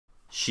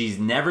She's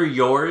never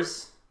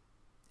yours,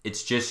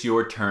 it's just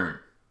your turn.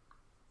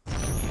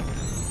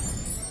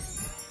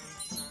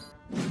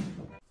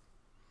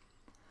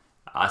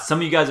 Some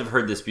of you guys have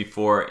heard this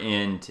before,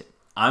 and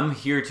I'm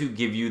here to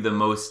give you the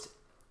most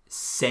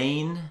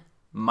sane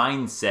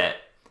mindset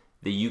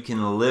that you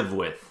can live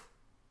with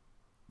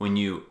when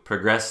you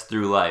progress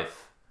through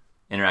life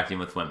interacting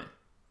with women.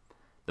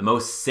 The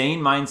most sane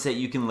mindset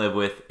you can live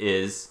with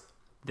is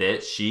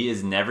that she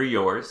is never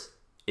yours,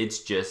 it's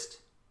just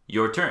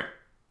your turn.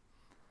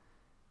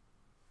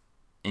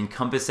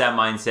 Encompass that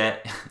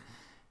mindset,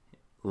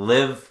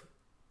 live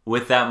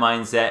with that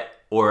mindset,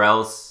 or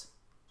else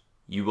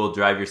you will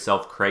drive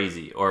yourself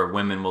crazy, or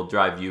women will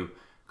drive you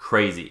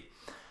crazy.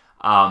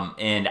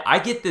 And I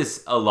get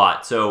this a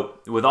lot. So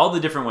with all the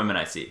different women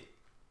I see,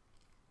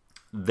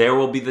 there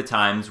will be the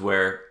times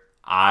where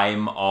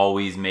I'm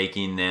always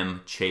making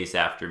them chase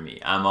after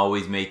me. I'm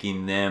always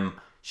making them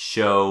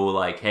show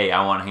like, hey,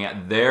 I want to hang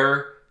out.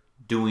 They're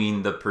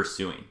doing the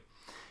pursuing.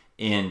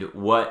 And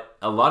what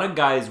a lot of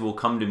guys will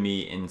come to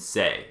me and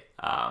say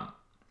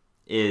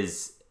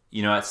is,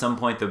 you know, at some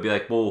point they'll be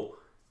like, well,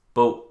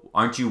 but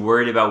aren't you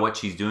worried about what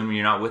she's doing when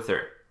you're not with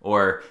her?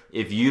 Or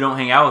if you don't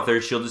hang out with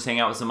her, she'll just hang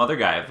out with some other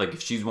guy. Like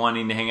if she's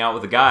wanting to hang out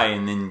with a guy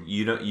and then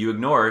you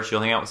ignore her, she'll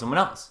hang out with someone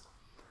else.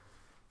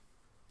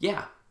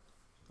 Yeah,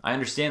 I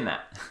understand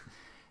that.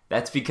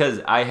 That's because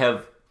I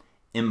have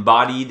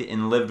embodied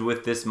and lived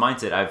with this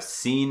mindset. I've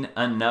seen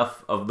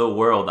enough of the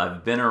world.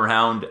 I've been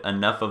around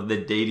enough of the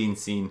dating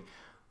scene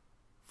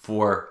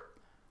for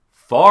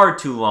far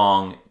too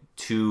long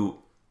to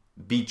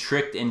be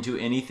tricked into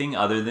anything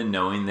other than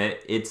knowing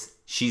that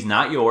she's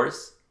not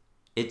yours.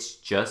 It's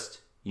just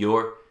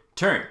your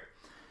turn.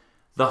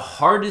 The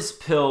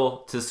hardest pill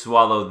to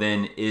swallow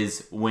then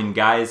is when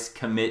guys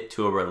commit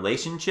to a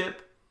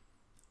relationship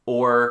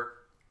or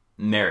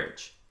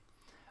marriage.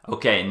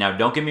 Okay, now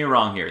don't get me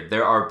wrong here.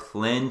 There are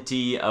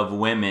plenty of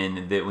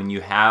women that when you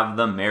have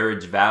the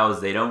marriage vows,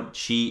 they don't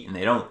cheat and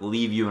they don't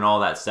leave you and all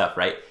that stuff,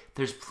 right?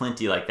 There's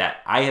plenty like that.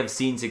 I have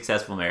seen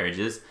successful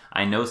marriages.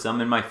 I know some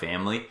in my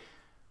family,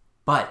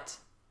 but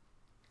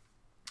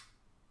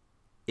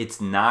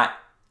it's not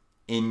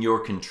in your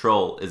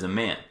control as a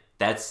man.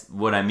 That's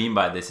what I mean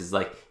by this is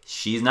like,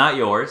 she's not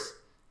yours.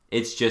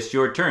 It's just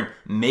your turn.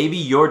 Maybe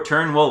your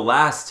turn will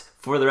last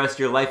for the rest of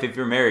your life if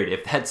you're married,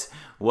 if that's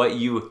what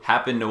you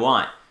happen to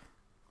want.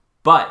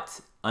 But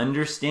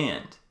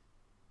understand,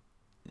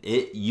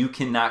 you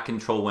cannot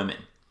control women.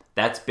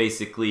 That's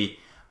basically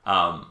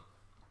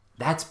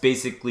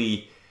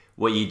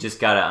what you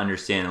just gotta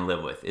understand and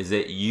live with, is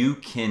that you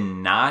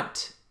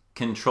cannot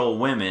control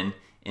women.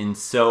 And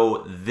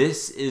so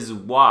this is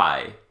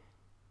why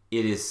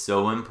it is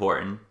so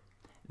important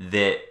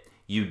that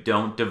you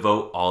don't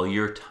devote all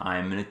your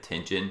time and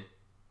attention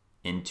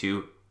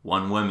into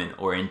one woman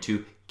or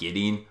into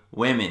getting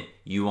women.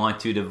 You want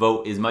to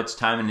devote as much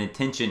time and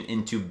attention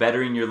into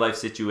bettering your life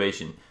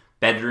situation,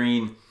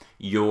 bettering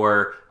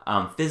your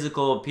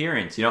physical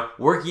appearance,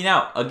 working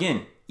out.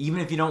 Again,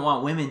 even if you don't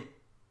want women,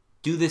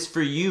 do this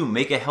for you.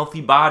 Make a healthy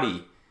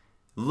body.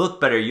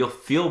 Look better. You'll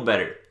feel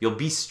better. You'll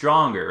be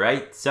stronger,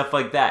 right? Stuff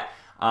like that.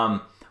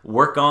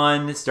 Work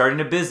on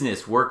starting a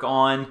business. Work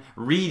on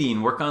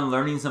reading. Work on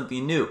learning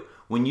something new.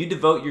 When you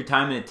devote your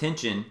time and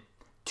attention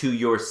to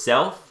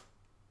yourself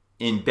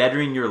in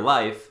bettering your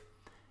life,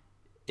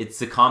 it's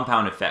the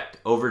compound effect.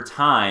 Over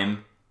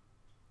time,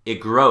 it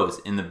grows.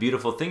 And the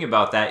beautiful thing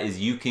about that is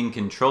you can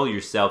control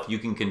yourself. You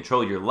can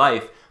control your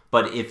life.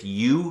 But if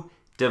you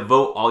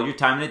devote all your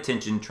time and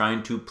attention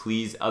trying to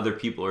please other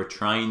people or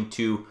trying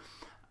to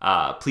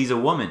please a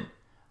woman,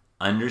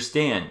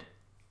 understand,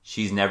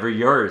 she's never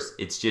yours.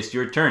 It's just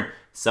your turn.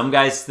 Some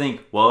guys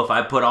think, well, if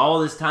I put all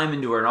this time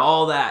into her and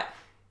all that,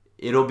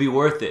 it'll be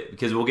worth it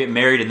because we'll get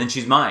married and then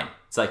she's mine.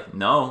 It's like,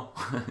 no.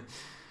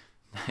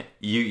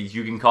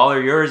 You can call her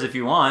yours if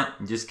you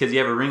want. Just because you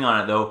have a ring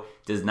on it, though,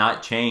 does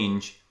not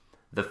change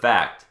the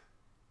fact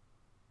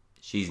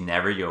she's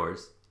never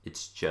yours.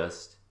 It's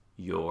just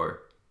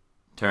your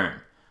turn.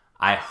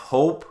 I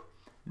hope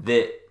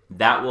that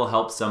will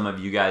help some of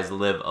you guys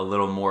live a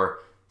little more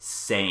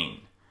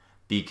sane,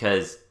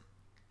 because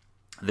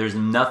there's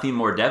nothing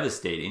more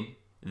devastating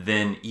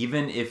than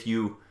even if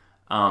you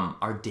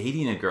are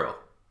dating a girl.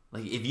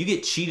 Like if you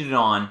get cheated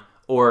on,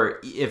 or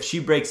if she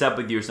breaks up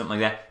with you or something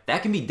like that,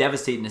 that can be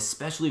devastating,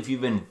 especially if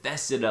you've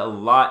invested a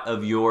lot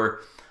of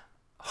your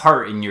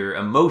heart and your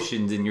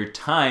emotions and your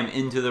time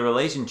into the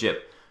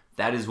relationship.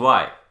 That is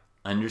why,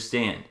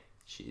 understand,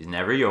 she's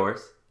never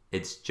yours.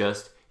 It's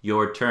just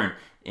your turn.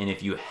 And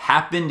if you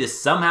happen to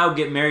somehow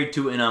get married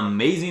to an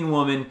amazing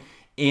woman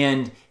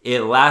and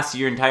it lasts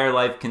your entire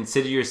life,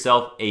 consider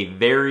yourself a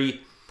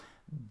very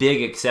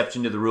big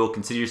exception to the rule.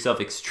 Consider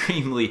yourself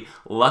extremely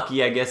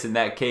lucky, I guess, in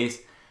that case.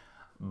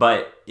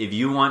 But if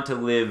you want to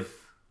live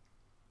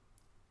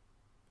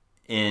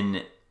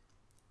in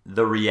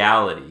the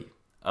reality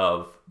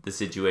of the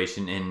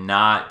situation and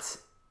not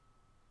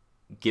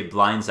get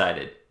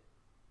blindsided,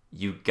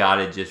 you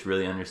gotta just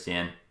really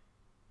understand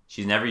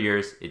she's never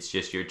yours. It's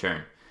just your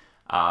turn.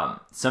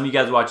 Some of you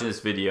guys watching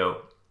this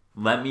video,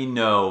 Let me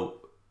know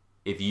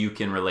if you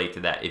can relate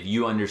to that, if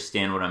you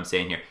understand what I'm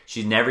saying here.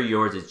 She's never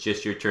yours, it's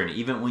just your turn.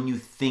 Even when you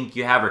think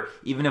you have her,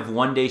 even if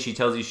one day she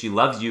tells you she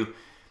loves you,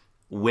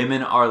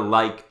 women are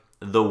like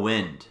the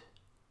wind.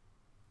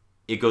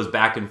 It goes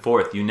back and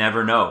forth. You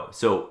never know.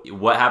 So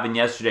what happened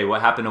yesterday?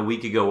 What happened a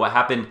week ago? What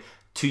happened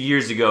 2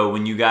 years ago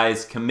when you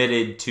guys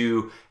committed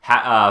to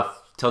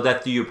till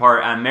death do you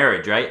part on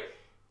marriage, right?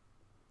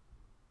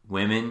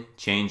 Women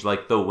change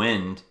like the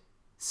wind.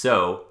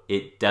 So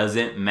it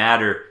doesn't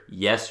matter.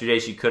 Yesterday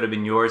she could have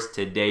been yours.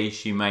 Today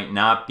she might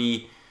not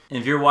be. And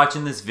if you're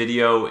watching this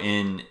video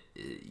and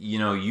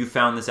you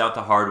found this out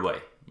the hard way,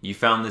 you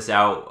found this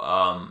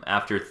out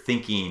after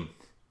thinking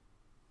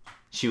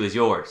she was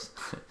yours.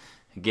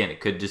 Again, it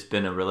could have just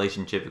been a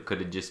relationship. It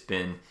could have just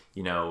been,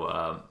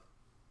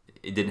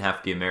 it didn't have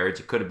to be a marriage.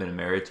 It could have been a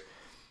marriage.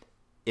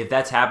 If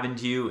that's happened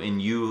to you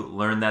and you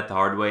learned that the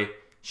hard way,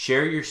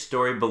 share your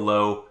story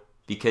below,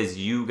 because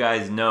you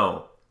guys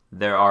know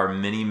there are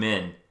many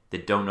men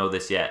that don't know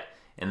this yet.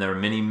 And there are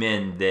many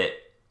men that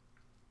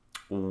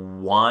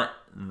want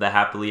the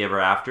happily ever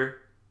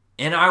after.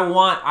 And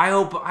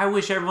I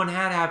wish everyone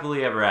had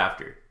happily ever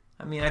after.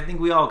 I mean, I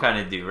think we all kind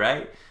of do,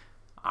 right?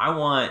 I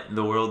want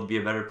the world to be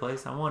a better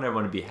place. I want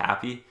everyone to be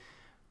happy.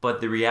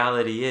 But the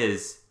reality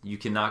is you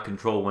cannot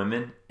control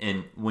women.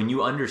 And when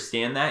you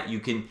understand that,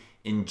 you can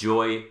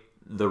enjoy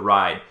the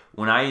ride.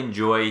 When I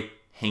enjoy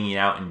hanging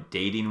out and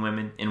dating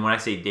women, and when I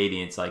say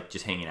dating, it's like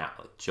just hanging out.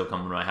 Like she'll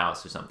come to my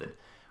house or something.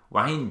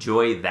 When I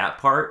enjoy that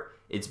part,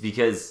 it's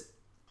because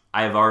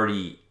I've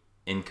already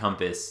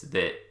encompassed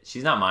that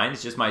she's not mine.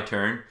 It's just my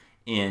turn.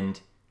 And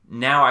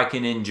now I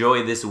can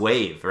enjoy this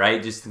wave,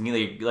 right? Just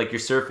like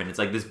you're surfing. It's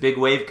like this big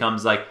wave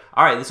comes, like,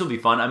 all right, this will be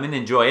fun. I'm going to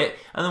enjoy it.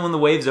 And then when the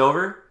wave's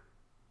over,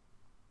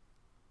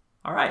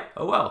 all right,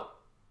 oh well.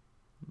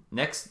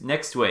 Next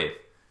wave.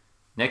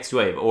 Next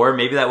wave. Or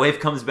maybe that wave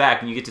comes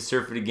back and you get to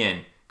surf it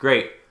again.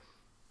 Great.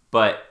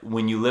 But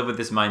when you live with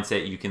this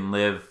mindset, you can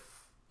live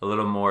a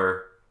little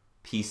more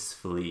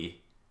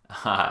peacefully.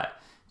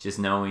 Just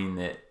knowing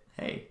that,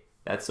 hey,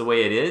 that's the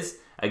way it is.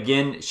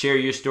 Again, share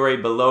your story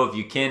below if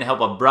you can.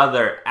 Help a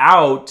brother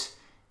out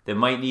that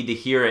might need to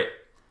hear it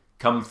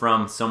come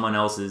from someone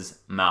else's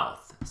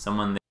mouth.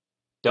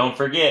 Don't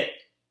forget,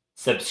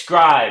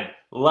 subscribe,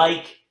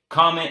 like,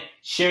 comment,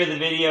 share the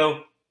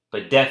video,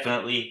 but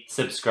definitely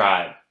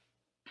subscribe.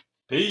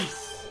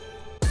 Peace.